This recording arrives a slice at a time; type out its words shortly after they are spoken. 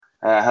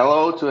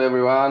Hello to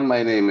everyone.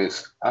 My name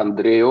is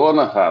Andrey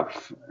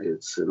Onokhov.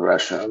 It's in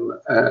Russian.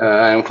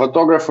 I'm a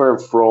photographer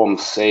from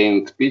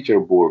St.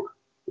 Petersburg,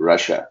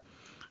 Russia.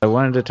 I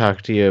wanted to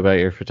talk to you about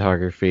your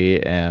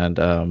photography, and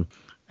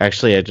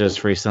actually, I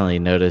just recently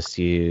noticed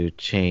you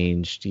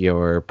changed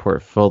your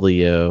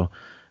portfolio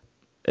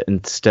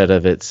instead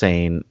of it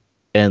saying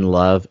 "in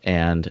love"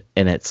 and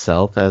 "in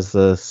itself" as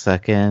the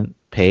second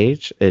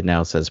page. It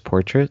now says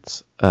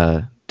portraits.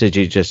 Did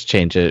you just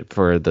change it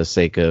for the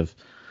sake of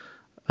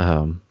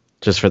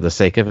just for the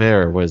sake of it,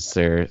 or was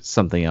there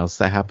something else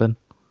that happened?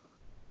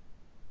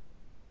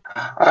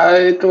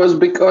 It was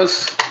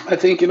because I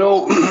think,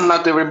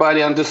 not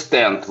everybody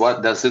understands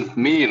what does it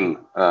mean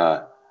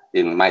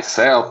in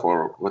myself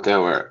or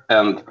whatever.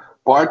 And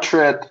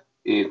portrait,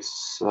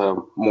 it's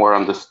more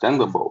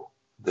understandable.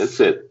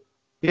 That's it.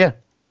 Yeah,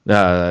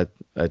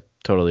 I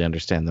totally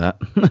understand that.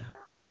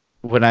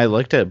 When I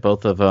looked at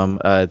both of them,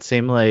 it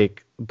seemed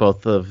like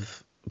both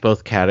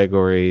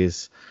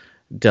categories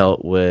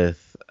dealt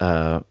with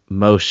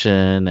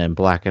motion and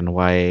black and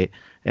white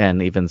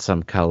and even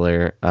some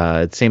color.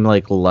 It seemed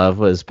like love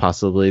was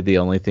possibly the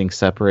only thing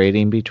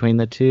separating between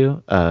the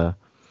two.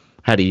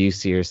 How do you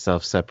see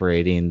yourself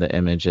separating the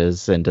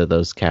images into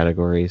those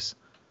categories?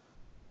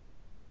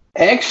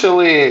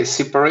 Actually,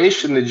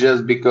 separation is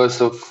just because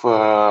of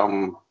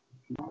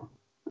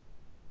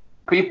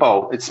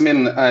people.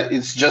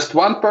 It's just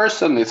one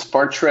person. It's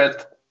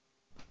portrait,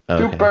 two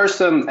Okay.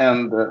 person,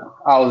 and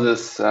all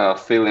this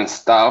feeling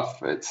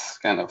stuff. It's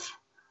kind of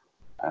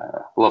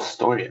love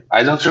story.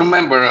 I don't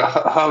remember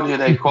how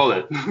did I call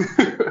it.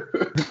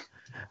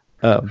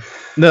 Um,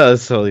 no,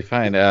 that's totally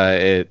fine.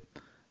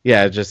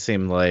 Yeah, it just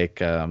seemed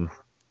like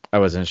I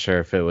wasn't sure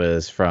if it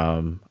was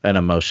from an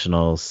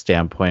emotional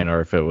standpoint or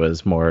if it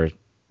was more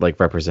like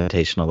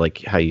representational,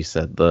 like how you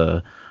said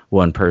the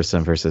one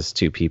person versus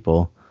two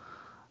people.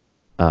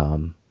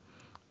 Um,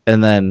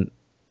 and then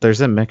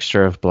there's a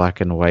mixture of black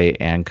and white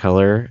and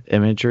color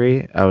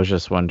imagery. I was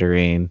just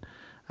wondering,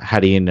 how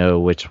do you know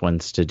which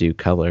ones to do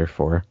color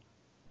for?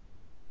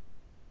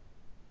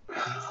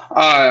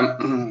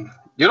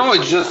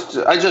 It's just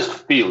I just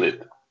feel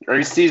it.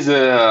 I see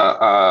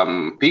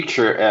the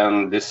picture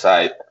and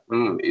decide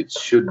it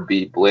should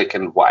be black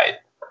and white.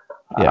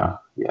 Yeah.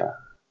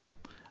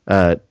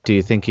 Yeah. Do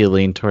you think you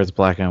lean towards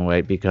black and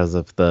white because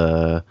of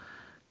the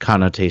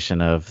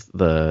connotation of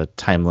the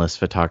timeless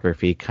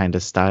photography kind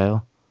of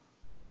style?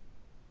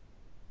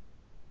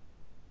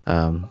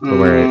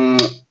 Where it,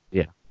 Mm,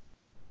 yeah,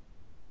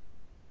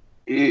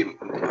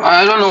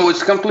 I don't know.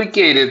 It's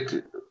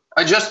complicated.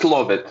 I just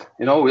love it.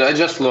 I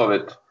just love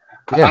it.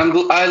 yeah,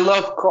 And I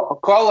love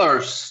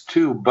colors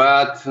too,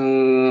 but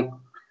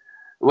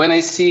when I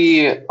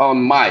see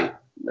on my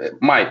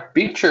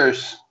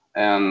pictures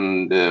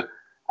and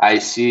I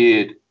see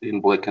it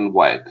in black and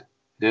white.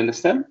 Do you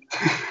understand?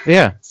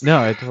 yeah.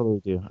 No, I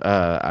totally do.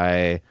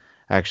 I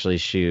actually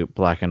shoot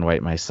black and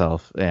white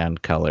myself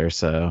and color,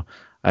 so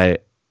I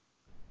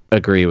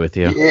agree with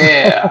you.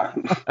 Yeah.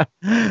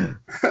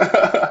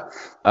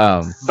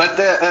 um,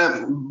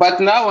 But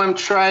now I'm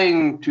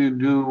trying to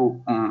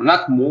do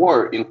not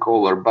more in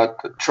color, but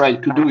try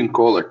to do in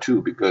color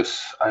too, because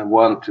I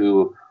want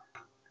to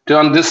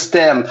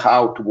understand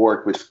how to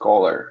work with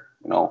color.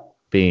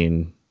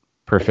 being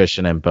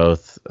proficient in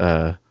both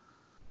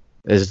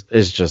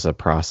is just a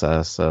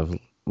process of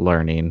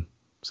learning.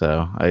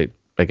 So I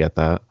get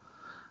that.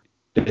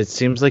 It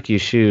seems like you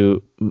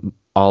shoot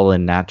all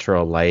in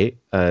natural light.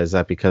 Is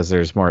that because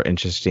there's more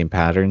interesting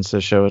patterns to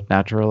show with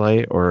natural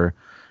light, or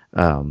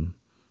um,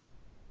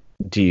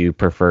 do you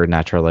prefer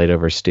natural light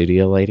over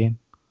studio lighting?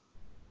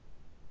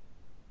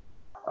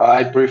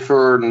 I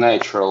prefer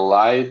natural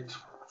light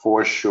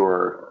for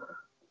sure.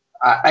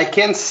 I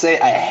can't say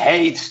I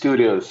hate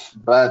studios,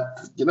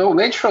 but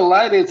natural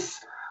light it's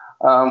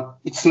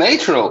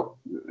natural.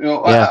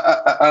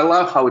 Yeah, I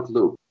love how it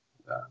looks.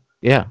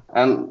 yeah,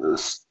 And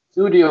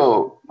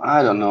studio,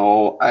 I don't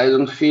know. I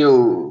don't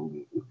feel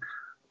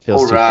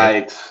feels all too fake.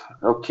 right.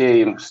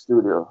 Okay, in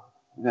studio.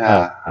 Oh,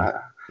 Yeah, okay.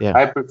 Yeah,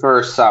 I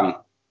prefer some.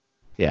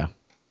 yeah.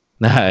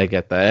 I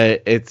get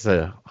that. It's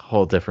a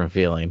whole different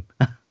feeling.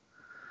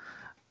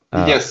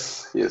 Uh,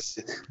 Yes, yes.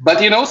 But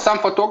some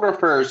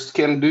photographers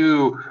can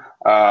do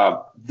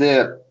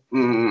the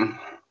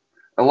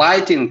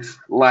lighting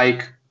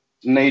like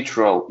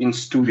natural in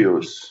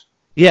studios.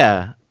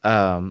 yeah.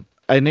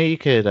 I know you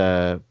could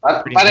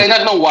But, pretty but I much.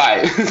 don't know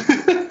why.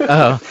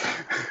 Oh,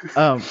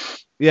 um,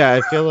 yeah.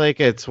 I feel like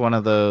it's one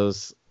of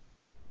those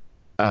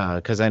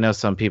because I know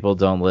some people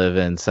don't live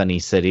in sunny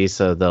cities,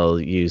 so they'll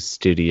use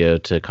studio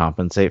to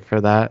compensate for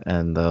that,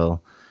 and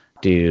they'll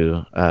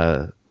do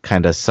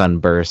kind of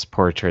sunburst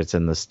portraits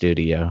in the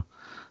studio.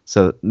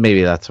 So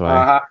maybe that's why.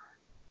 uh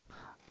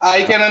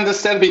I can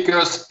understand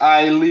because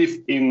I live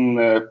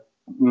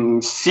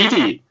in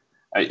city.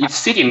 It's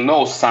city,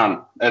 no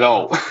sun at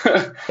all.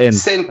 In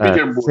Saint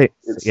Petersburg.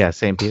 It's yeah,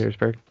 St.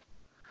 Petersburg.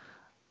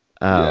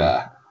 Um,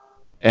 yeah.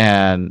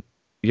 and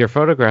your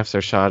photographs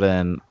are shot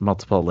in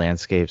multiple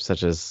landscapes,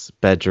 such as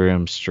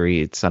bedrooms,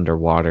 streets,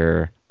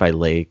 underwater, by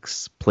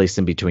lakes, placed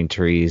in between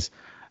trees.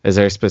 Is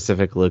there a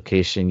specific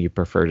location you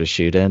prefer to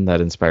shoot in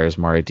that inspires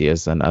more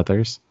ideas than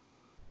others?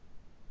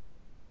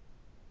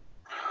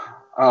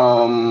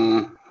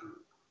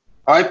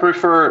 I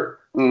prefer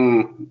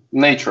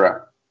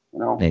nature,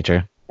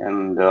 Nature.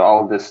 and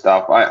all this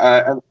stuff.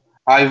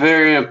 I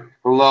very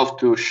love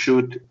to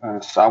shoot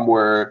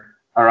somewhere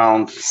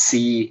around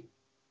sea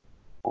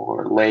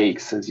or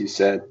lakes, as you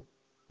said.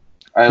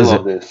 I Is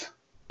love it this,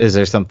 is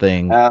there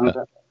something and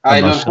I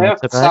don't emotional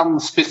have to that? some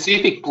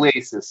specific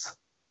places.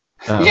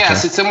 Oh, okay.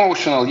 Yes, it's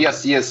emotional.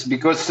 Yes, yes,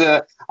 because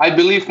I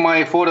believe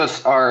my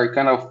photos are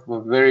kind of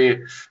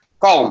very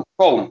calm.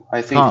 Calm.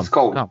 I think it's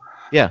Calm. calm. Calm.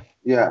 Yeah.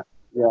 Yeah,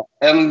 yeah.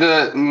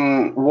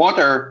 And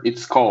water,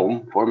 it's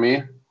calm for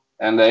me,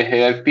 and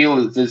I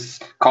feel this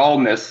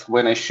calmness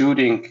when I'm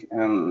shooting,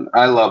 and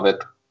I love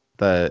it.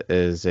 That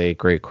is a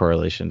great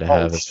correlation to Oh,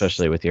 have,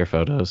 especially with your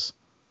photos.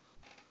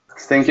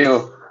 thank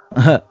you.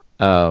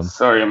 um,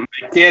 Sorry, my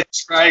cat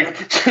trying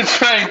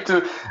trying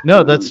to.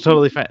 no, that's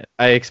totally fine.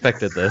 I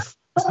expected this.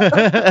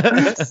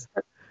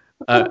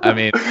 I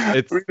mean,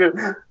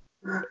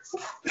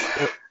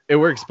 it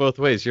works both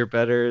ways. You're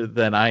better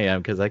than I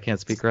am because I can't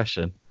speak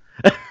Russian.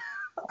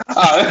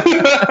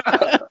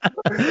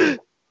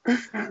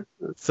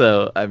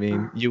 So, I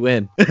mean, you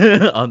win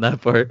on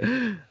that part.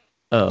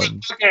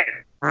 Okay.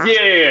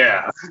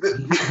 Yeah.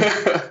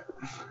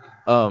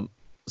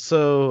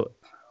 So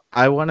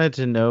I wanted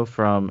to know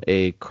from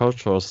a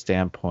cultural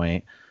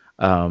standpoint.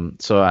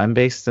 So I'm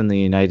based in the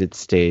United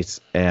States,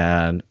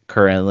 and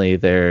currently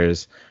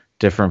there's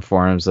different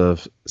forms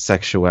of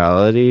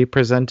sexuality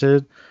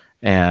presented,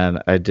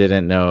 and I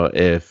didn't know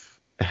if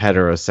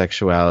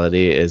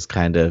heterosexuality is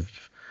kind of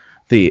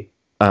the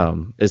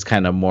is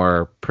kind of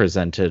more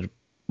presented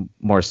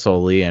more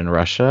solely in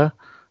Russia,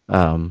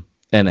 and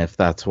if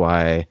that's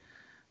why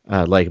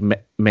like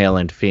male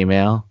and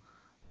female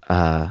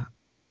uh,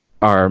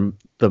 are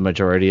the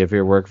majority of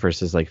your work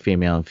versus like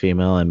female and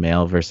female and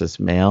male versus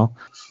male.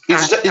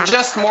 It's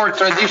just more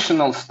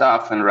traditional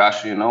stuff in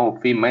Russia,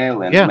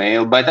 female and Yeah.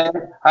 male. But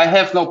I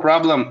have no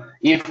problem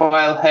if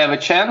I'll have a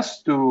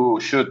chance to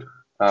shoot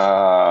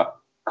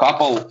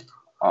couple,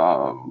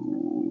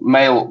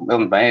 male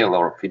and male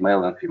or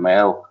female and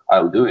female.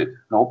 I'll do it.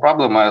 No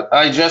problem.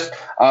 I just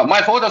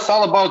my photos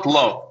all about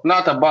love,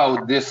 not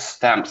about these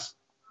stamps.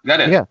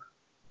 Got it? Yeah.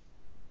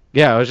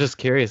 Yeah, I was just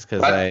curious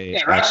because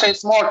Russia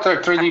is more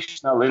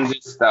traditional in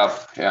this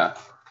stuff. Yeah.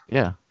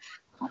 Yeah.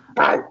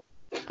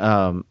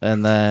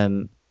 And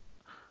then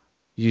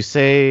you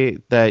say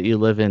that you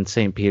live in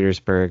St.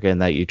 Petersburg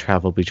and that you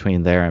travel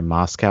between there and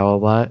Moscow a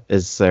lot.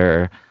 Is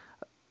there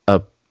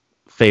a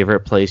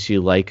favorite place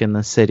you like in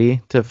the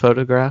city to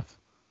photograph?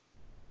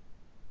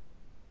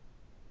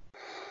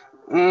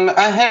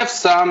 I have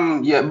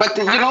some, yeah, but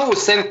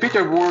St.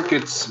 Petersburg,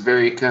 it's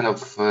very kind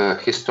of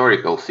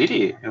historical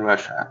city in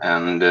Russia,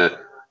 and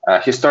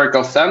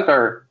historical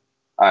center.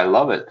 I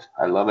love it.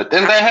 I love it.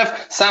 And I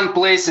have some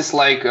places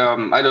like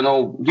I don't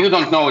know, you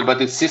don't know it,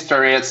 but it's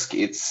Sisteretsk.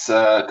 It's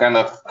kind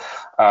of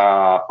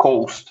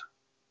coast.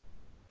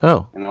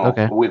 Oh,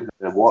 okay. With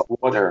the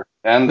water,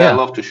 and Yeah. I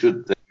love to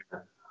shoot there.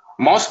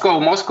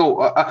 Moscow.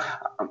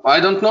 I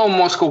don't know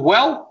Moscow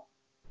well,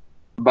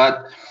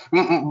 but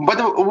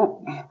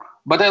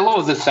I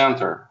love the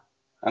center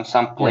and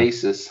some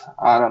places.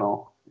 I don't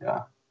know.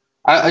 Yeah.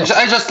 I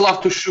just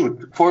love to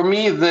shoot. For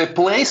me, the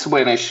place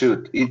when I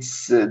shoot,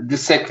 it's the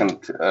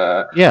second.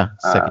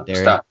 Secondary.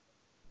 Stuff.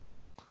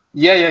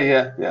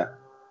 Yeah.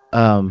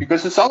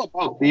 Because it's all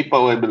about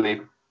people, I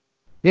believe.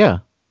 Yeah,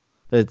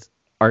 it's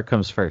art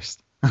comes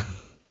first.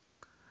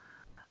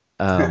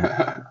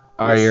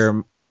 Are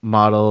your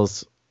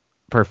models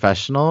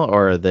professional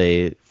or are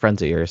they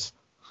friends of yours?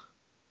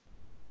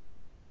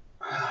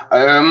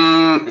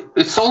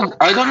 It's all.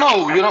 I don't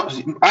know.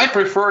 I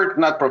prefer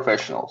not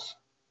professionals.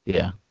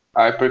 Yeah.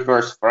 I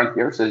prefer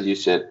frontiers, as you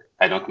said.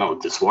 I don't know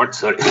this word,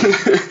 sorry.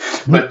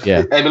 But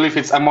yeah. I believe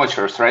it's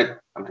amateurs, right?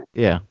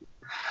 Yeah.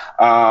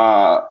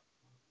 But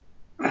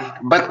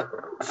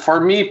for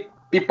me,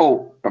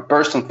 a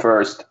person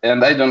first,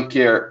 and I don't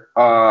care,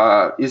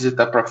 is it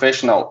a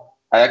professional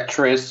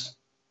actress?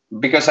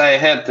 Because I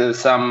had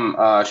some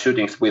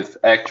shootings with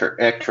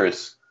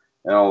actress,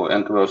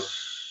 and it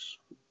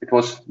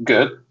was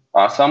good,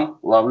 awesome,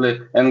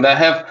 lovely. And I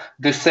had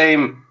the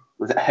same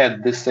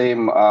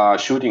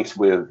shootings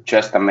with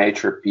just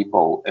amateur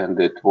people, and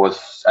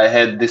I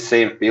had the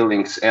same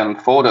feelings,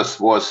 and photos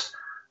was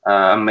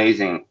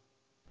amazing.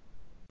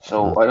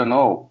 So I don't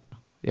know.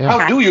 Yeah.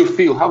 How do you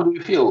feel?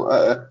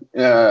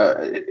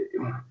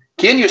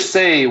 Can you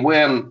say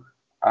when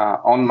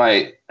on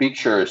my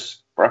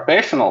pictures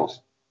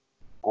professionals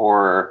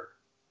or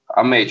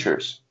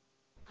amateurs?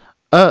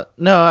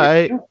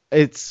 No,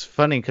 it's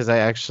funny because I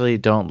actually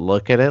don't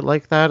look at it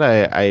like that.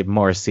 I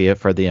more see it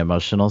for the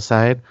emotional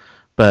side.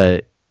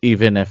 But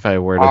even if I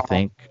were to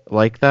think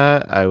like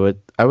that, I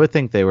would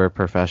think they were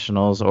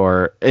professionals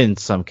or in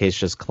some cases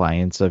just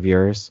clients of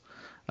yours.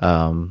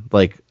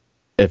 Like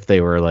if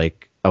they were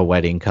like a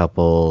wedding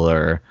couple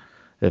or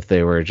if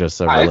they were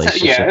just a It's,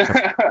 relationship.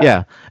 yeah.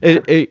 Yeah,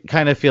 it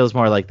kind of feels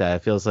more like that.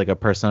 It feels like a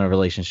personal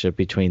relationship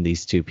between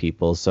these two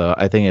people. So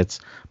I think it's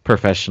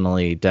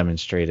professionally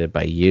demonstrated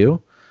by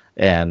you,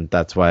 and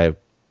that's why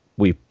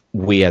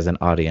we as an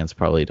audience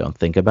probably don't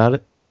think about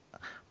it.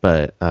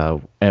 But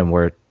and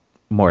we're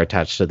more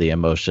attached to the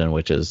emotion,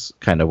 which is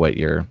kind of what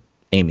you're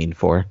aiming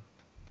for,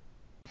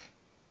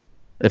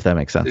 if that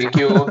makes sense. Thank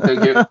you.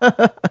 Thank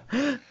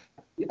you.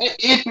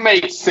 It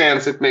makes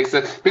sense. It makes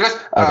sense because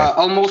Okay.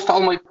 almost all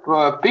my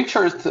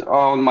pictures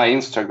on my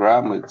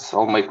Instagram, it's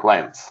all my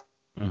clients.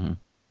 Hmm.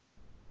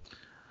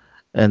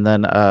 And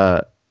then,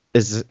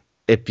 is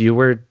if you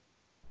were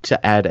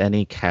to add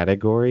any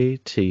category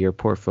to your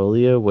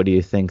portfolio, what do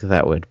you think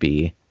that would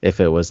be if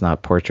it was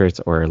not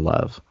portraits or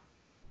love?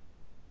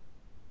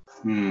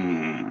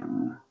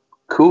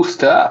 Cool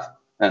stuff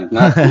and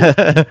not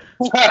cool.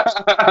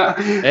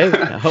 Hey,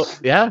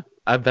 yeah,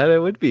 I bet it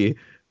would be.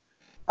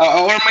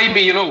 Or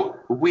maybe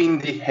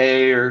windy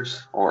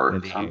hairs or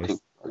Windy something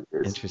hairs. like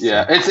this. Interesting.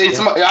 Yeah, it's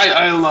Yeah.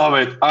 I love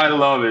it. I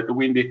love it.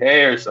 Windy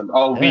hairs and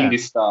all Yeah. windy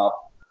stuff.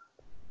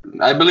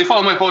 I believe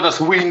all my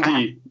photos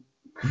windy.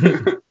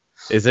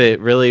 Is it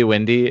really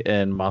windy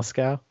in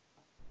Moscow?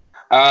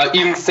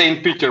 In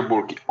Saint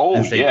Petersburg. Oh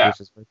In St. yeah,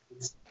 Petersburg?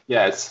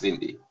 yeah, it's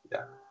windy.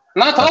 Yeah,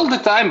 not all the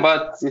time,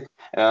 but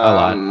A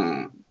lot.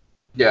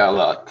 yeah, a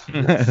lot.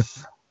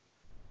 Yes.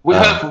 We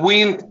have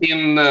wind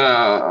in.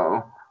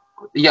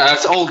 Yeah,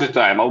 it's all the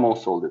time,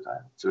 almost all the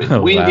time. It's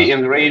windy Wow.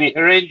 and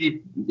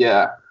rainy.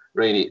 Yeah,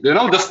 rainy.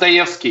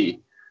 Dostoevsky?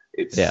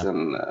 It's Yeah.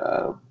 an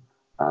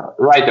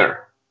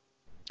writer.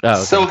 Oh,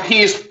 okay. So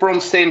he's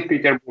from Saint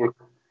Petersburg,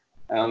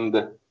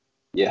 and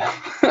yeah.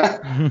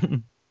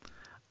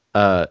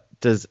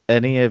 Does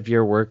any of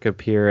your work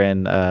appear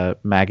in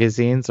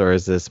magazines, or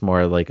is this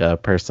more like a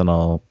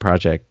personal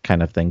project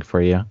kind of thing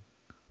for you?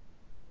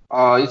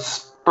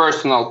 It's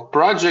personal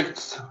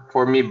projects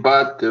for me,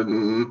 but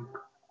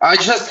I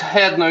just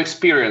had no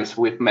experience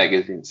with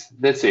magazines.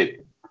 That's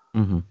it.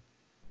 Mm-hmm.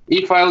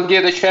 If I'll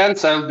get a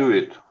chance, I'll do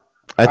it.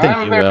 I think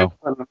I'm you very will.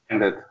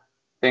 open-minded.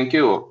 Thank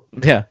you.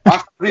 Yeah.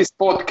 After this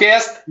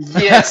podcast,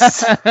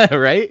 yes.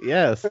 Right?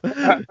 Yes.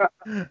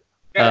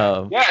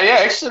 Yeah.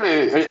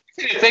 Actually,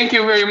 thank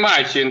you very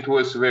much. It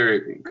was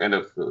very kind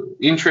of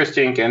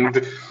interesting.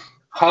 And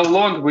how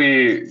long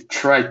we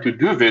tried to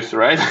do this,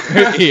 right?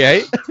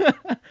 Right?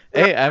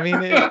 Hey, I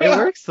mean, it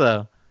works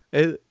though.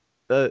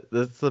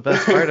 That's the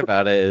best part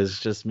about it is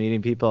just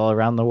meeting people all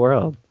around the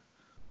world.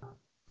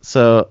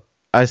 So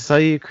I saw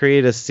you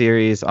create a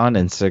series on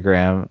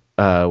Instagram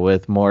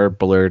with more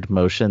blurred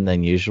motion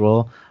than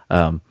usual.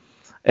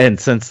 And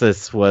since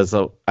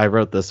I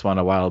wrote this one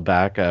a while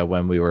back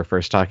when we were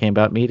first talking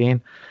about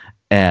meeting,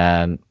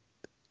 and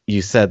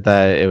you said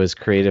that it was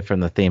created from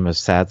the theme of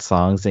sad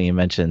songs, and you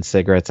mentioned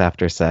cigarettes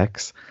after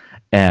sex.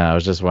 And I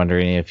was just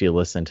wondering if you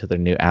listened to their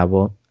new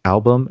album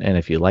and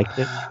if you liked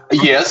it.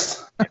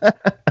 Yes.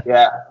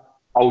 Yeah.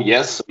 Oh,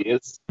 yes.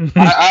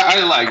 I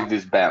like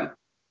this band.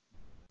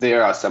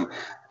 They're awesome.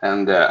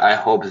 And I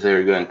hope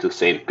they're going to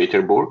St.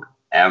 Petersburg.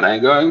 And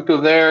I'm going to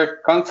their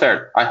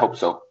concert. I hope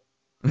so.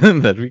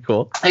 That'd be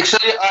cool.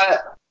 Actually,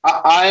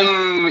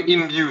 I'm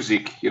in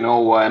music.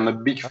 I'm a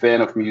big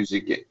fan of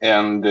music.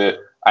 And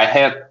I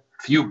had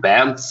few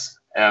bands.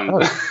 And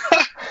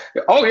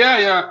oh,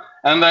 yeah.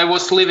 And I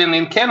was living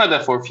in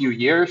Canada for a few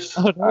years.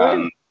 Oh, no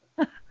way.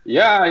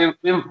 Yeah,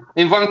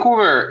 in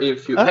Vancouver.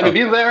 Have you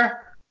been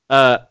there?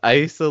 I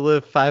used to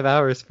live 5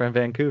 hours from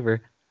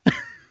Vancouver.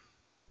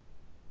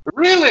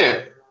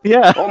 Really?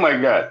 Yeah. Oh my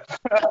God.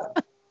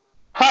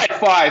 High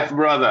five,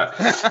 brother.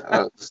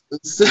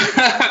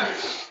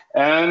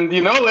 And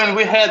and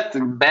we had a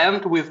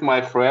band with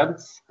my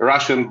friends,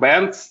 Russian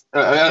friends,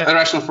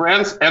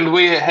 and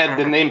we had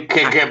the name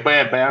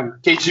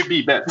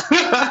KGB band.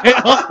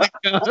 Oh my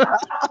God.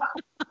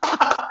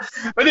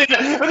 but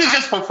it's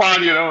just for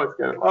fun, It's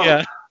kind of,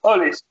 Yeah.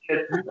 Holy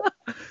shit.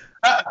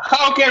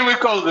 How can we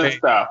call this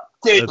stuff?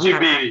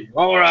 KGB.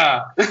 All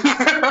right.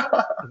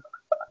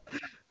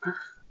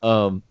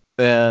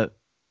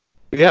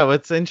 Yeah,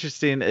 what's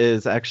interesting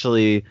is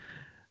actually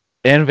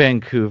in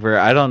Vancouver,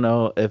 I don't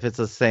know if it's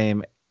the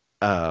same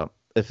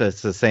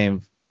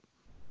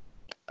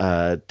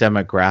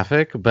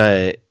demographic,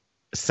 but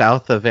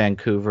south of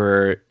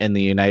Vancouver in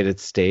the United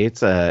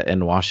States,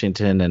 in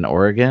Washington and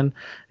Oregon,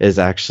 is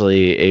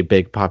actually a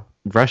big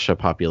Russia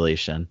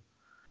population.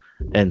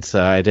 And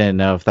so I didn't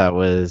know if that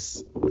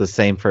was the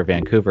same for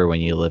Vancouver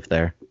when you lived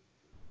there.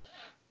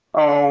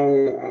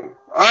 Oh,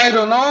 I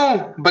don't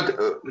know, but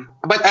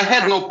I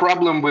had no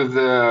problem with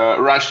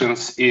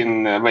Russians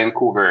in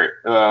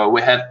Vancouver.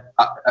 We had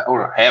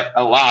or have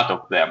a lot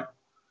of them,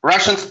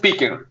 Russian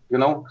speaking.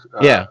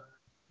 Yeah.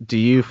 Do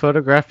you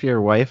photograph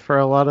your wife for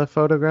a lot of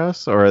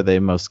photographs, or are they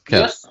most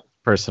kept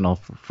personal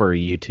for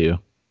you two?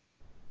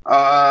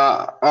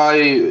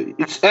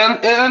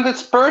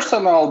 It's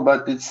personal,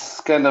 but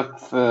it's kind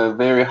of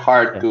very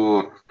hard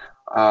to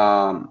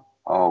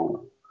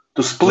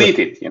split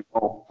it,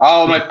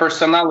 all my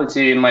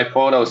personality in my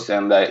photos,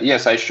 and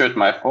I shot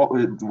my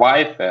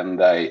wife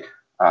and I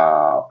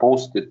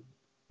posted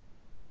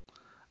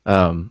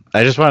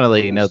I just want to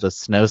let you know the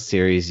snow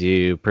series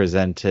you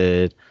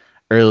presented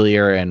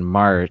earlier in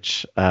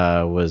March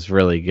was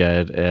really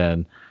good,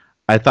 and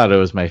I thought it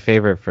was my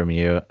favorite from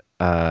you.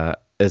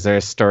 Is there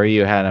a story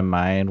you had in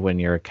mind when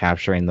you were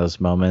capturing those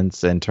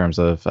moments in terms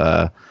of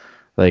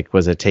like,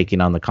 was it taking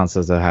on the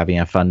concepts of having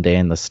a fun day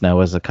in the snow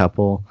as a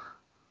couple?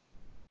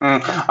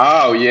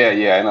 Oh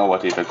yeah, I know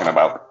what you're talking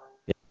about.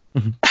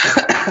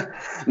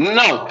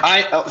 No,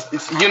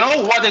 you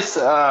know what is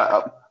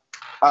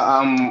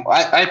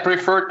I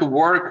prefer to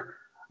work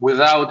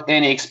without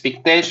any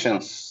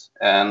expectations,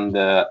 and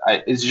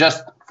it's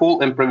just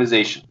full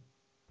improvisation.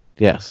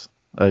 Yes,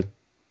 Yeah.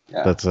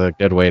 that's a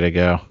good way to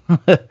go.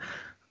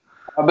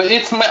 But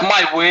it's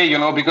my way,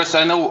 because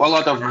I know a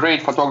lot of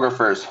great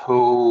photographers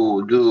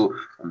who do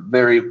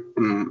very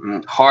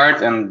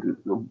hard and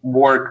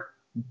work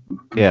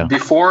Yeah.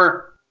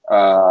 before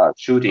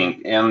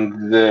shooting,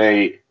 and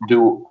they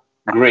do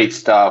great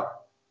stuff.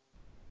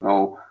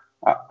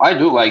 I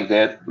do like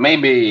that.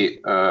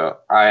 Maybe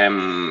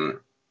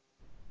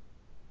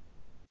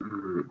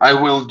I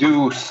will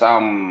do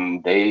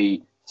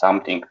someday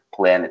something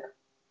planned.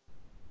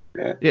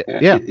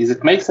 Yeah. Does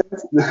it make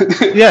sense?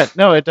 Yeah,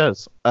 no, it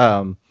does.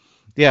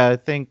 Yeah, I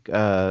think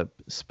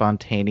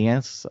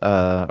spontaneous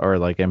or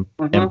like Mhm,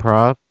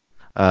 improv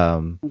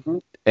um,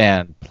 mhm.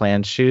 and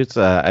planned shoots,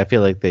 I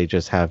feel like they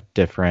just have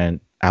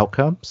different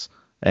outcomes,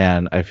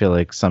 and I feel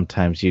like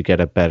sometimes you get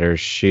a better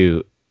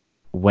shoot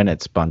when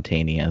it's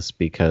spontaneous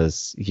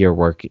because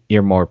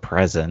you're more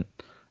present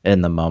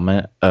in the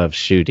moment of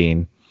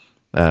shooting.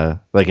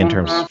 Like in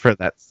terms Mhm. for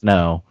that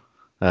snow,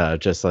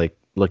 just like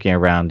looking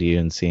around you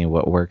and seeing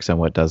what works and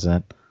what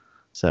doesn't.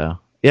 So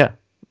yeah.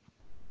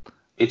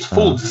 It's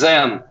full Uh,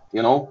 zen,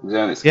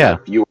 Zen is yeah.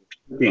 like you're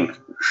shooting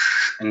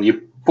and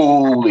you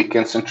fully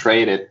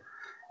concentrated.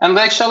 And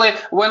actually,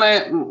 when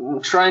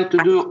I'm trying to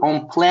do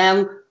on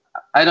plan,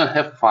 I don't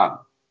have fun.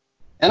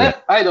 And Yeah. if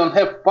I don't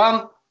have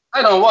fun,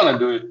 I don't want to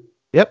do it.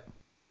 Yep.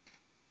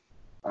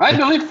 I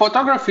believe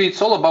photography,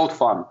 it's all about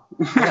fun.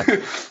 Yeah.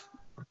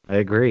 I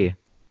agree.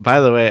 By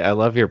the way, I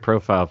love your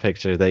profile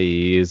picture that you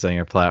use on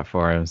your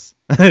platforms.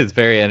 It's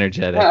very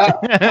energetic.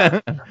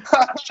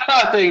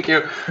 Thank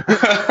you.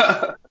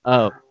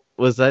 Oh,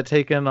 was that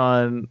taken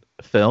on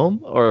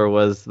film or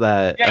was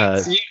that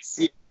Yes.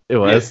 it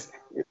was?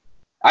 Yes.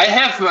 I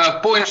have a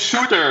point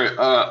shooter,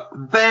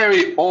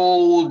 very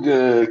old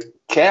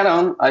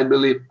Canon, I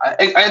believe.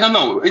 I don't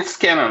know. It's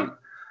Canon,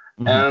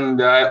 Hmm.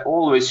 and I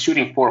always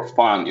shooting for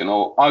fun.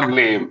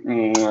 Ugly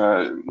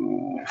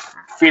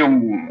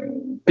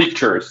film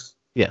pictures,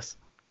 Yes.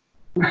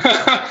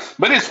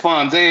 but it's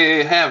fun.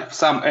 They have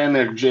some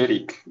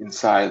energetic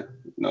inside.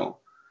 You know.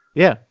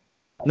 Yeah.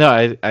 No,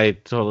 I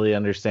totally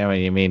understand what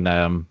you mean.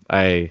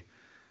 I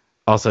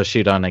also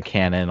shoot on a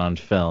Canon on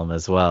film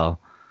as well.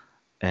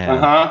 Uh And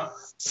huh.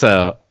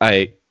 so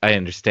I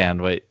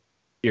understand what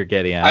you're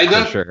getting I at for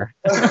don't. sure.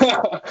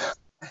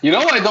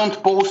 I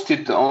don't post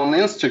it on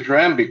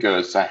Instagram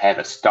because I have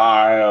a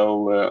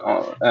style,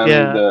 and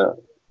Yeah.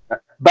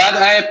 but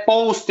I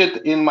post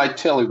it in my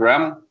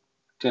Telegram. Oh,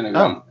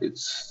 Telegram.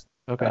 It's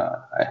okay.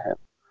 I have.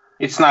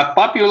 It's not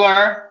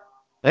popular.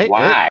 Hey,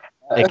 Why?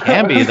 it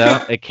can be though.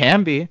 It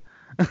can be.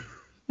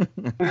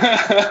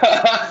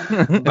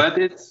 But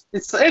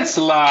it's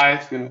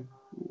live,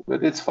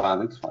 But it's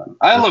fun. It's fun.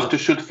 I love to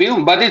shoot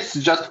film, but it's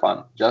just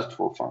fun, just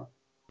for fun.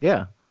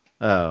 Yeah.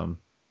 Um,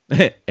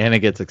 and it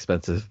gets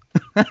expensive.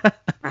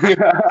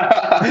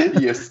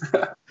 Yes.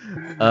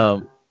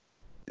 Um,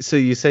 so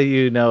you say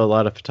you know a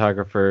lot of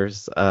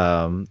photographers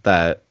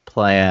that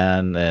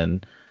plan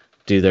and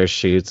do their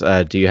shoots.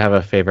 Do you have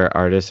a favorite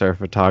artist or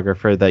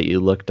photographer that you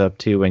looked up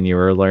to when you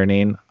were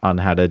learning on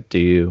how to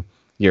do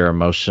your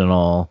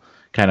emotional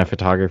kind of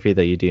photography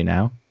that you do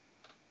now?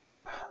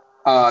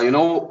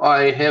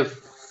 I have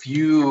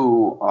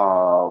few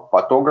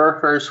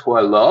photographers who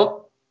I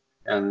love,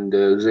 and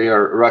they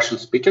are Russian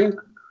speaking.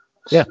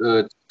 Yeah.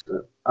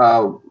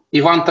 Uh,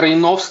 Ivan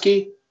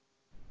Trainovsky.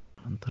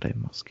 Andrey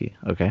Onokhov.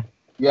 Okay.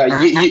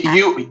 Yeah,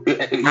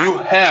 you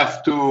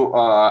have to.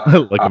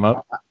 Look Uh, him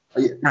up.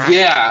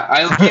 yeah,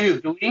 I'll give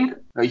you the link.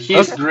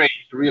 He's Okay.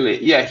 great,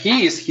 really. Yeah,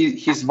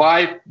 his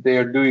wife. They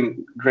are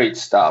doing great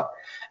stuff,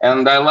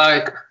 and I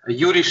like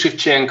Yuri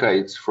Shevchenko.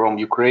 It's from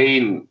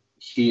Ukraine.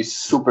 He's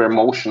super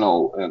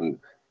emotional, and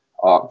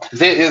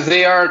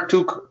they are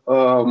took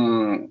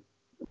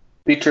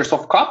pictures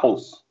of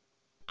couples,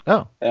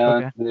 Oh,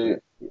 and okay.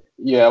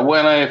 yeah,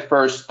 when I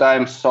first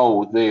time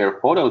saw their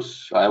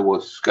photos, I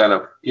was kind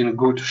of in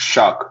good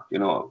shock.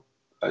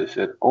 I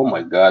said, "Oh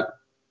my God!"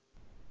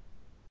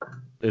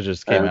 It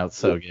just came And out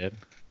so good.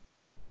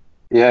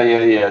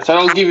 yeah. So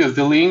I'll give you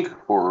the link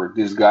for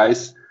these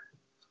guys.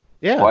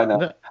 Yeah, Why not?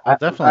 no, I'll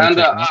definitely And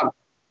check him out.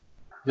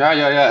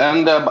 yeah.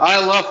 And I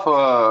love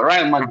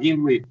Ryan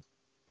McGinley,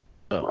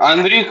 Oh,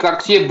 Henri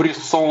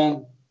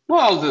Cartier-Bresson,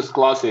 all this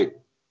classic.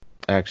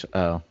 actually,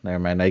 oh, never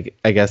mind.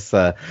 I guess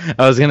I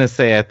was gonna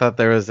say I thought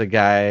there was a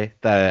guy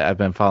that I've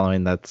been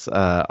following that's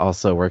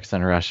also works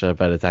in Russia,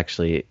 but it's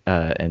actually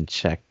in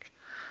Czech.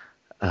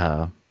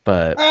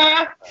 but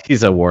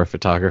he's a war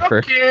photographer.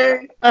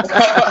 Okay.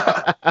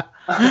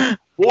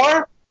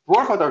 War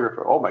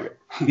photographer. Oh my god.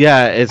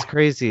 Yeah, it's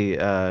crazy.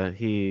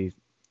 He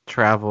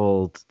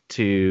traveled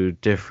to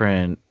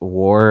different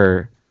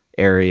war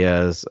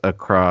areas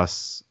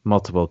across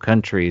multiple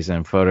countries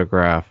and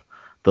photographed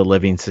the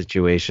living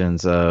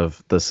situations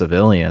of the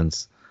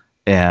civilians.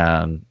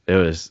 And it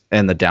was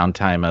in the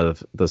downtime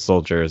of the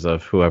soldiers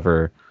of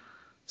whoever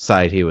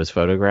side he was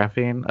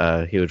photographing.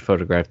 He would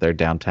photograph their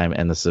downtime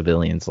and the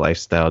civilians'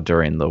 lifestyle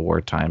during the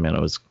wartime, and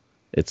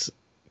it's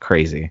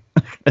crazy.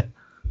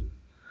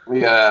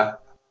 Yeah.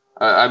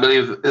 I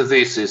believe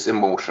this is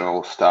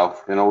emotional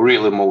stuff,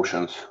 real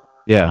emotions.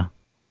 Yeah.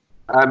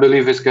 I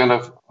believe it's kind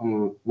of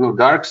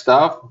dark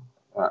stuff,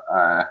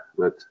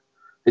 but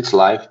it's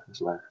life.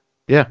 It's life.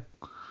 Yeah.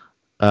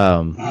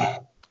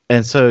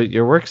 And so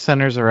your work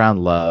centers around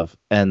love,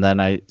 and then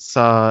I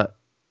saw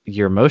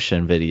your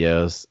motion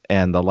videos,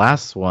 and the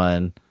last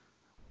one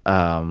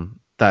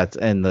that's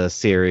in the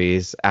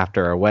series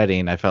After Our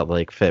Wedding, I felt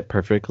like fit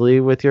perfectly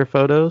with your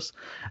photos.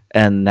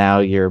 And now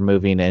you're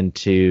moving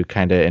into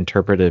kind of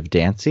interpretive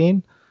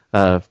dancing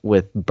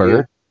with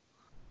Bert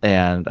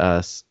and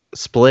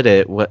Split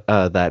It,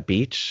 that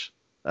beach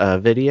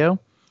video.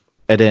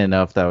 I didn't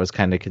know if that was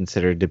kind of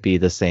considered to be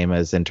the same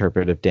as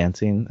interpretive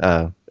dancing.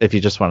 If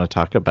you just want to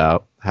talk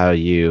about how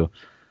you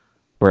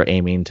were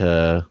aiming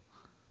to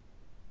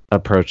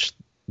approach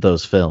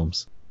those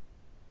films.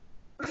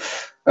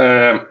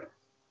 I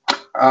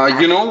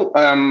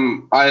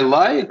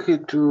like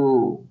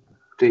to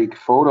take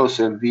photos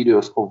and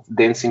videos of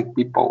dancing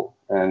people,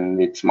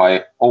 and it's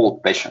my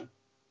old passion.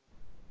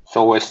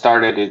 So I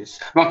started it.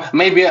 Well,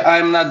 maybe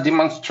I'm not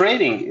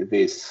demonstrating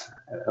this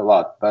a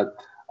lot, but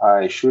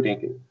I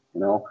shooting it,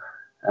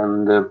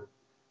 and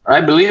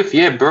I believe,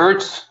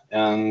 birds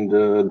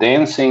and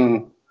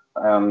dancing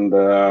and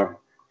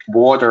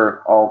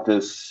water, all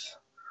these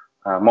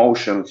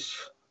motions,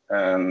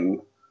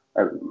 and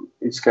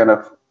it's kind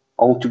of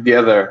all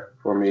together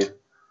for me.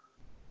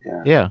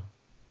 Yeah.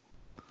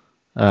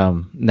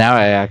 Now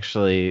I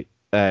actually,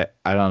 I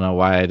don't know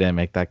why I didn't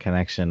make that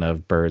connection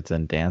of birds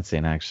and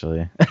dancing.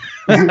 Actually,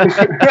 like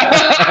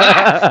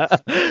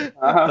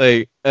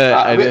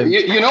I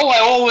didn't. I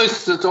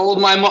always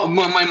told my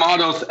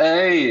models,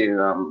 hey,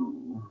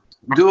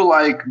 do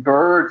like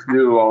birds,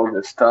 do all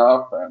this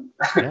stuff, and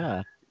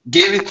Yeah.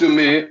 give it to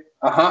me.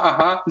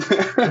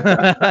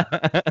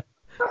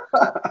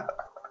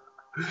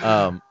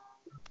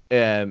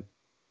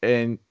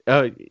 And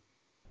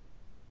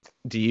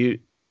do you?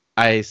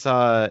 I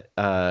saw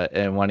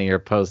in one of your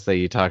posts that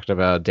you talked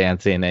about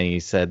dancing, and you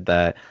said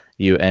that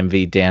you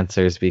envy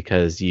dancers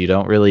because you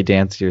don't really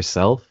dance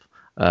yourself.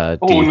 I'm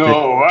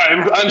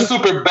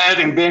super bad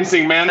in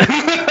dancing, man.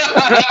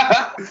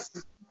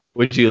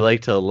 Would you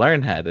like to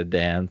learn how to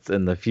dance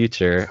in the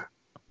future?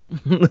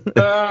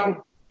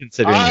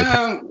 Considering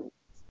no.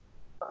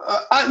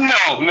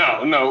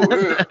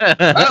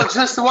 I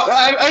just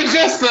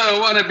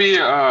want to be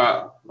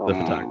the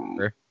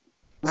photographer.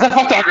 The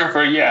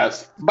photographer,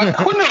 yes. But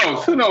who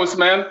knows? Who knows,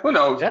 man? Who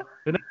knows? Yeah,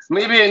 who knows?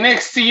 Maybe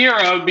next year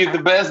I'll be the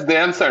best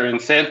dancer in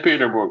St.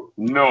 Petersburg.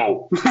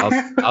 No.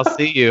 I'll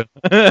see you.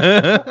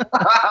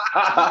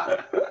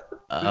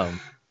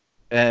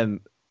 And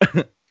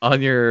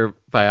on your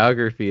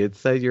biography, it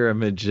said you're a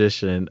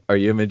magician. Are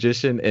you a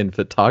magician in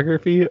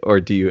photography, or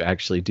do you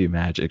actually do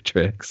magic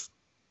tricks?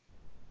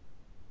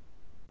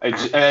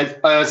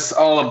 It's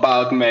all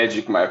about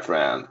magic, my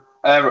friend.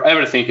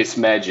 Everything is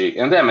magic,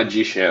 and I'm a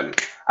magician.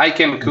 I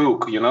can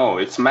cook,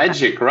 it's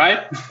magic,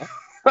 right?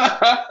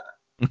 All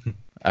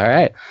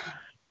right.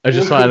 I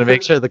just wanted to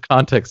make sure the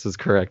context was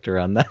correct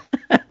around that.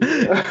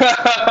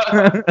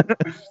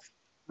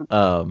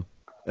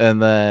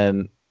 And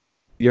then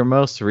your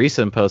most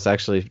recent post,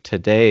 actually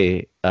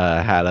today,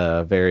 had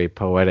a very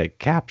poetic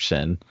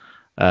caption.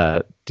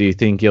 Do you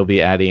think you'll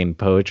be adding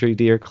poetry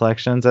to your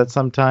collections at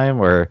some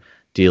time, or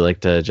do you like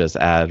to just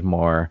add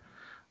more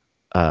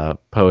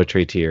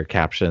poetry to your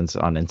captions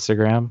on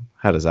Instagram?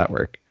 How does that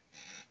work?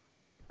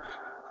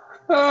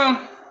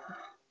 I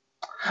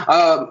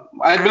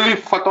believe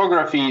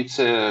photography is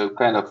a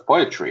kind of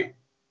poetry.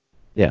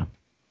 Yeah.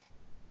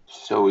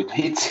 So it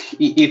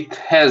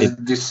has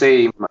the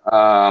same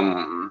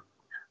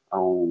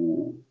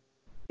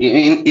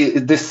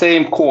the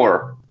same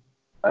core,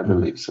 I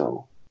believe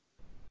so.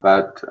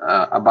 But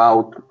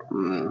about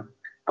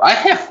I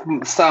have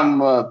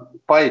some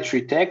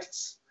poetry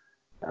texts,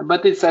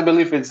 but I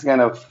believe it's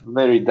kind of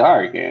very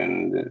dark,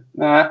 and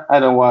I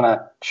don't want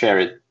to share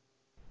it.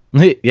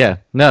 Yeah,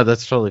 no,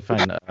 that's totally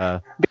fine.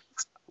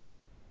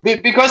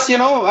 Because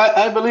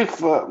I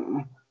believe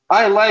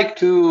I like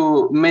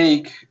to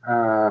make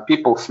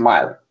people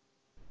smile.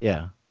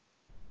 Yeah.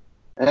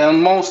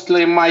 And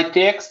mostly my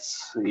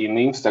texts in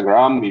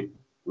Instagram,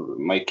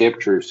 my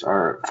captures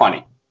are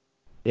funny.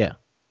 Yeah.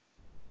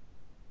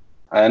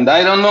 And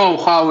I don't know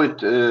how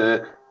it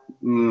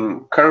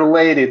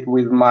correlated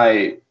with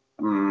my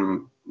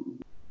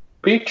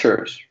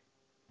pictures.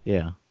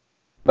 Yeah.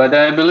 But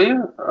I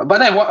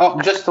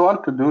just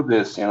want to do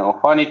this,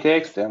 funny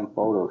text and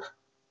photos.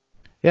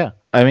 Yeah,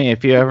 I mean,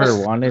 if you ever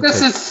wanted Because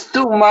to, it's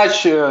too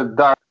much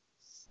dark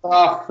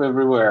stuff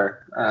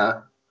everywhere.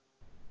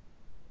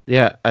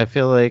 yeah, I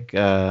feel like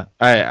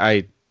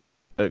I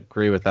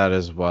agree with that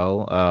as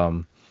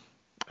well.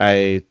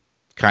 I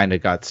kind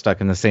of got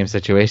stuck in the same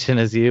situation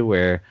as you,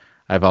 where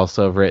I've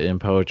also written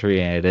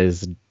poetry, and it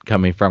is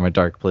coming from a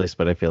dark place,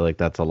 but I feel like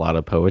that's a lot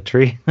of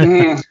poetry.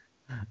 Mm.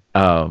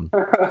 um,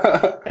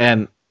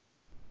 and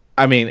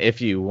I mean,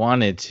 if you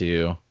wanted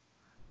to,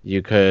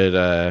 you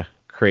could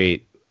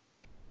create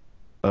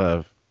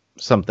uh,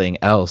 something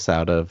else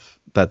out of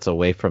that's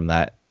away from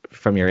that,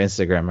 from your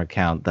Instagram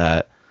account,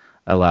 that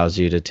allows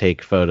you to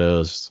take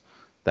photos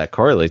that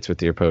correlates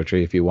with your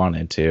poetry if you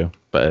wanted to.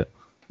 But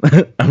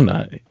I'm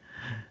not.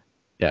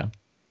 Yeah,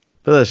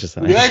 but that's just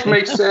an Yeah, it idea.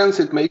 makes sense.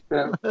 It makes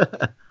sense.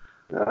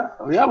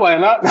 Yeah, why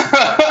not?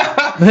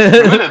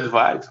 Good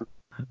advice.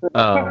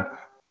 um,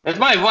 As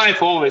my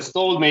wife always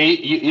told me,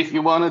 if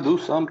you want to do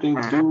something,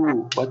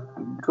 do, but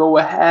go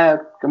ahead.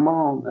 Come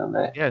on.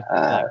 And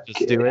yeah,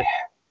 just do okay.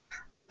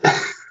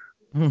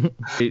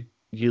 it.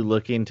 You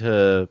looking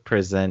to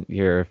present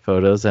your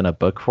photos in a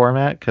book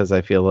format? Because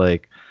I feel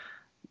like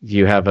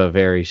you have a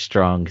very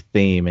strong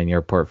theme in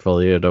your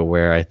portfolio to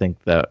where I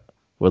think that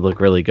would look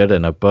really good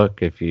in a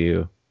book if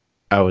you.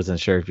 I wasn't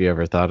sure if you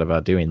ever thought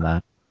about doing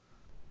that.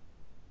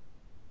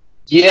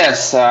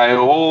 Yes, I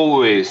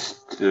always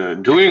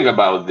doing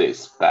about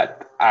this,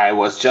 but I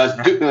was just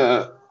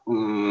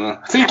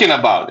thinking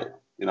about it,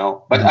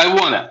 But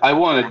I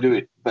wanna do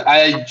it, but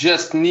I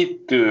just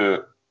need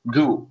to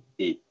do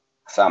it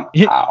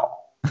somehow.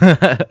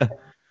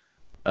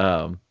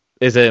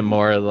 Is it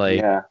more like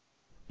Yeah,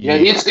 yeah.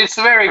 you? It's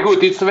very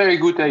good. It's a very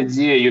good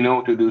idea,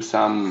 to do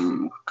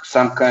some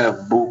kind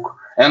of book.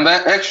 And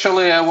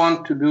actually, I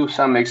want to do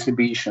some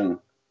exhibition.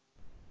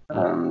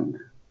 And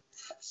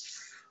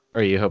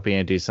Are you hoping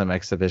to do some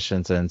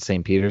exhibitions in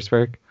St.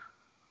 Petersburg?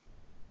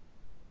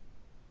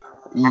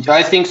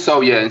 I think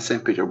so. Yeah, in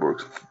St.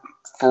 Petersburg.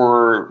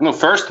 For no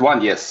first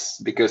one, yes,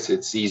 because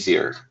it's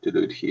easier to do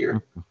it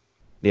here.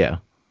 Yeah.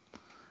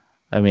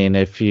 I mean,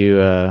 if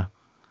you, I,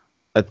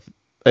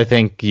 I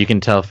think you can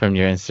tell from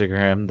your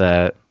Instagram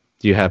that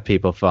you have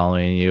people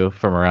following you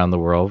from around the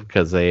world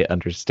because they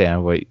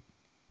understand what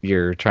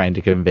you're trying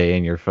to convey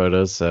in your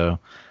photos. So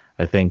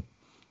I think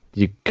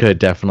you could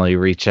definitely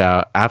reach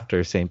out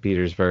after St.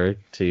 Petersburg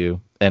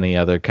to any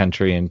other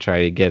country and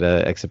try to get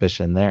an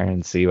exhibition there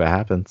and see what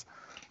happens.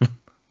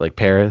 Like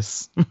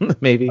Paris,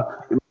 maybe.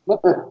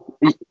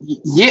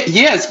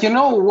 Yes, you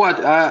know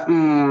what? I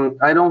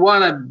don't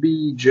want to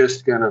be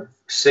just kind of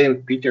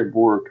St.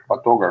 Petersburg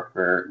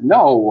photographer.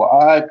 No,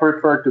 I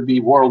prefer to be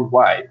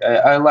worldwide.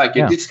 I like it.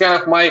 Yeah. It's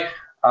kind of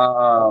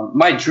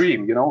my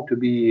dream, to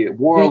be Yeah.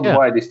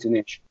 worldwide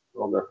destination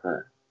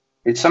photographer.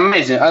 It's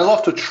amazing. I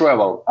love to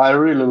travel. I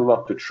really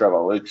love to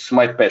travel. It's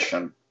my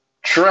passion.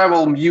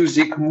 Travel,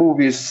 music,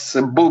 movies,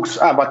 books,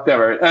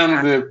 whatever,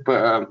 and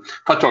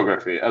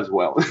photography as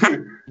well.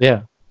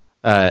 Yeah.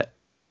 Uh,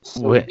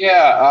 So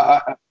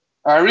yeah,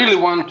 I really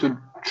want to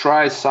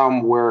try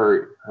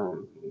somewhere.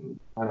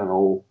 I don't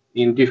know,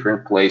 in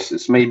different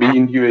places. Maybe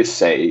in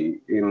USA,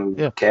 in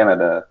yeah.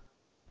 Canada,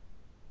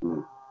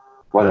 Um,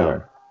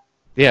 whatever.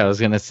 yeah, I was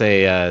gonna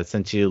say,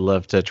 since you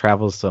love to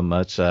travel so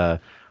much,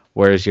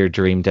 where's your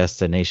dream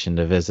destination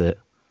to visit?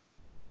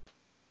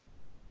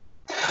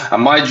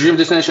 My dream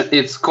destination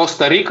it's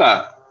Costa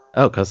Rica,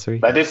 Oh, Costa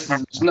but Rica.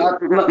 it's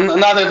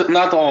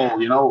not all.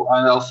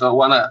 I also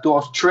wanna to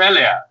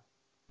Australia.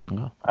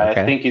 Oh, I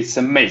okay. think it's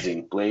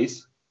amazing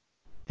place.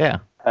 Yeah.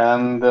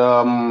 And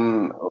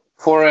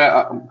for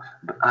I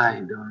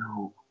don't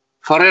know,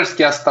 Faroe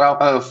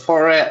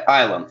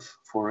Islands,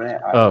 Faroe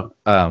Oh,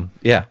 Islands.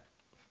 yeah.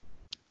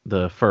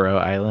 The Faro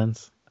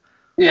Islands.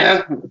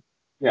 Yeah,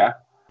 yeah,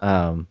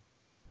 Um,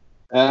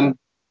 and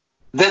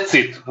that's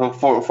it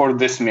for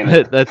this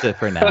minute. that's it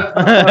for now.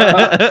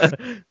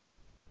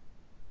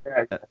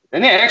 Yeah.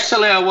 And yeah,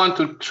 actually, I want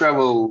to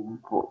travel.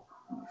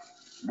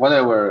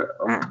 Whatever.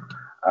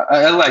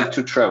 I like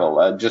to travel.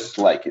 I just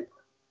like it.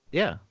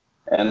 Yeah.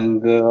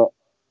 And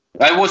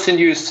I was in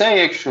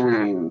USA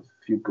actually in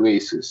a few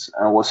places.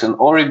 I was in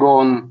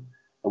Oregon.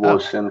 I Oh,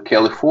 was in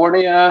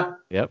California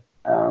yep.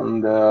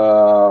 and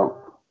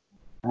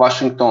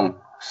Washington,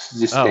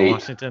 the Oh, state.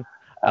 Washington.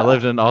 I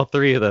lived in all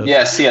three of those.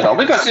 Yeah, Seattle,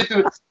 because it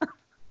was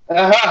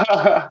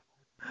I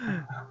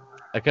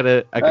could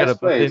nice have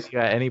bumped place. into you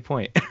at any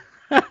point.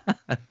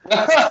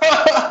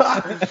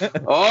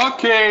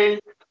 Okay.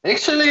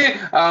 Actually,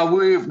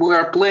 we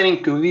are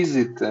planning to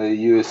visit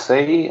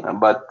USA,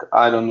 but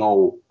I don't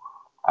know.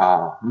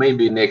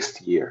 Maybe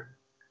next year,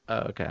 Oh,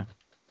 okay.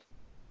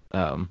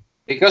 Um,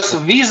 because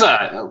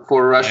visa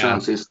for yeah.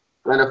 Russians is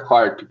kind of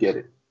hard to get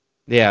it.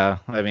 Yeah,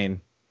 I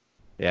mean,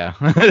 yeah.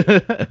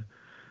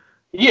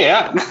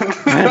 Yeah.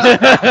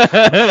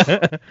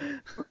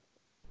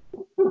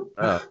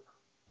 Oh,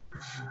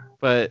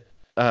 but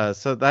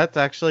so that's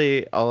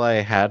actually all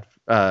I had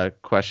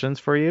questions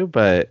for you,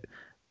 but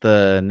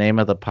the name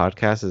of the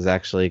podcast is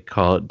actually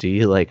called Do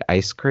You Like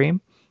Ice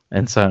Cream?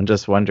 And so I'm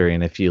just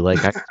wondering if you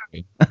like ice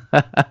cream.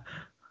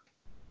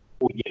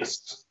 Oh,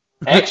 yes.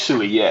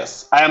 Actually,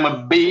 yes. I am a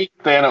big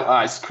fan of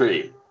ice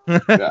cream.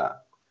 Yeah.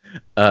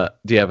 Do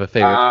you have a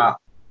favorite?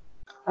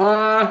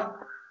 Uh,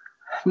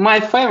 my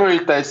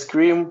favorite ice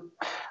cream.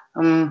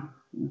 Um,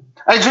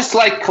 I just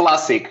like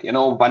classic,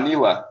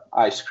 vanilla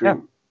ice Yeah.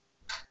 cream.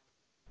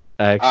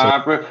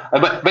 Actually,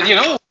 But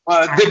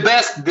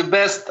the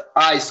best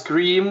ice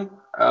cream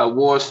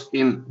was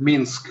in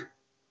Minsk.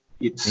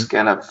 It's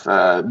kind of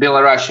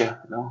Belarusia.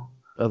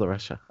 oh, the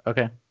Russia.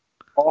 Okay.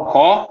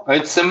 Oh,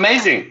 it's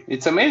amazing!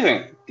 It's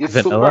amazing! It's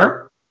Vanilla?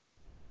 superb.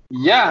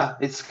 Yeah,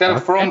 it's kind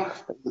of Okay. from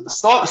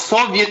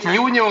Soviet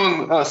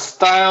Union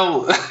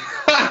style,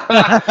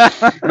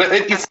 but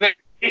it's very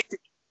tasty.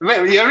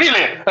 Yeah,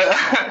 really,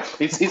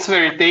 it's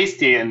very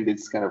tasty and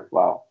it's kind of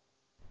wow.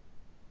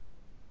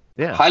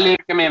 Yeah. Highly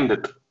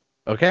recommended.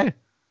 Okay.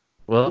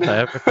 Well, if I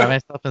ever find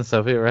myself in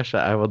Soviet Russia,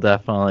 I will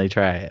definitely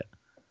try it.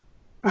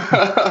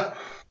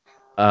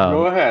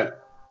 Go ahead.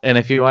 And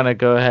if you want to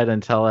go ahead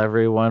and tell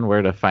everyone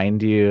where to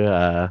find you,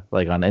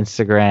 like on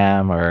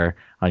Instagram or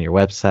on your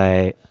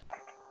website.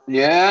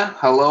 Yeah,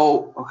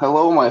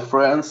 hello, my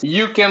friends.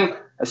 You can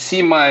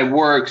see my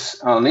works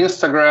on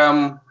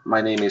Instagram.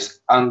 My name is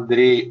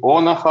Andrey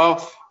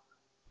Onokhov,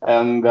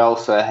 and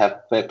also I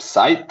have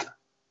website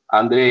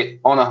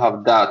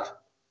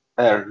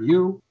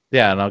andreyonokhov.ru.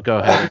 Yeah, and I'll go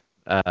ahead.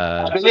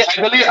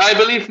 I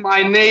believe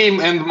my name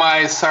and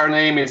my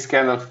surname is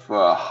kind of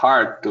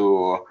hard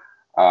to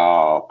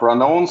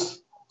pronounce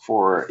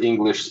for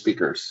English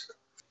speakers.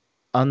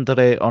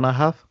 Andrey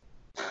Onokhov.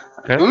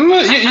 Okay.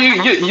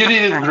 You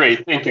did it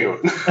great. Thank you.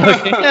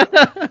 Okay.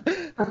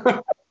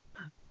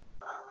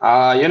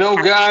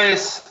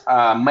 Guys,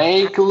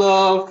 make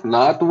love,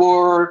 not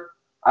war.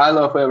 I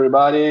love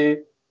everybody.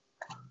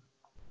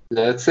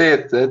 That's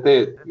it,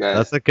 guys.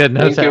 That's a good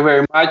note. Thank you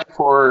very much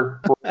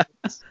for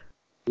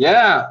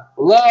yeah,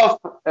 love,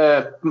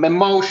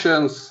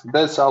 emotions.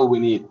 That's all we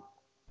need.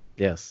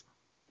 Yes.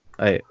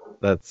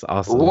 That's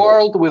awesome.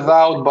 World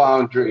without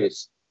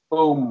boundaries.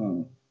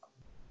 Boom.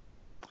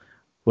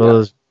 Well, it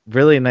was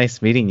really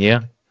nice meeting you.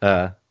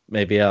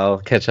 Maybe I'll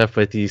catch up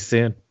with you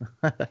soon.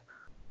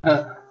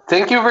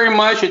 Thank you very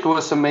much. It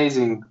was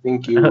amazing.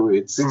 Thank you.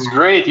 It's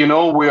great.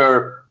 We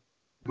are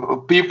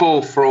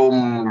people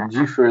from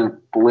different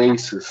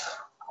places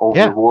of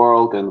the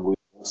world, and we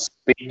were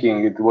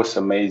speaking. It was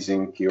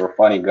amazing. You're a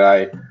funny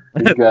guy.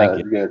 Thank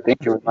you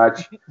very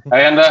much.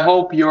 And I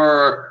hope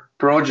your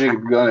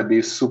project gonna be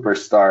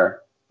superstar.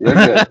 You're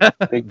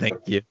good.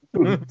 Thank you.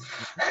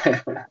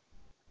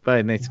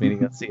 Bye. Nice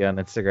meeting you. See you on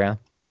Instagram.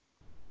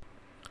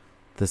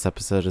 This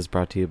episode is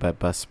brought to you by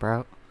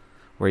Buzzsprout,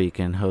 where you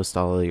can host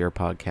all of your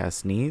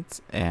podcast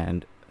needs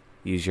and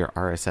use your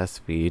RSS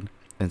feed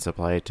and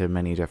supply it to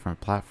many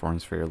different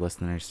platforms for your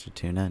listeners to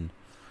tune in.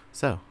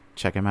 So,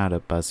 check them out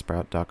at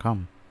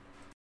buzzsprout.com.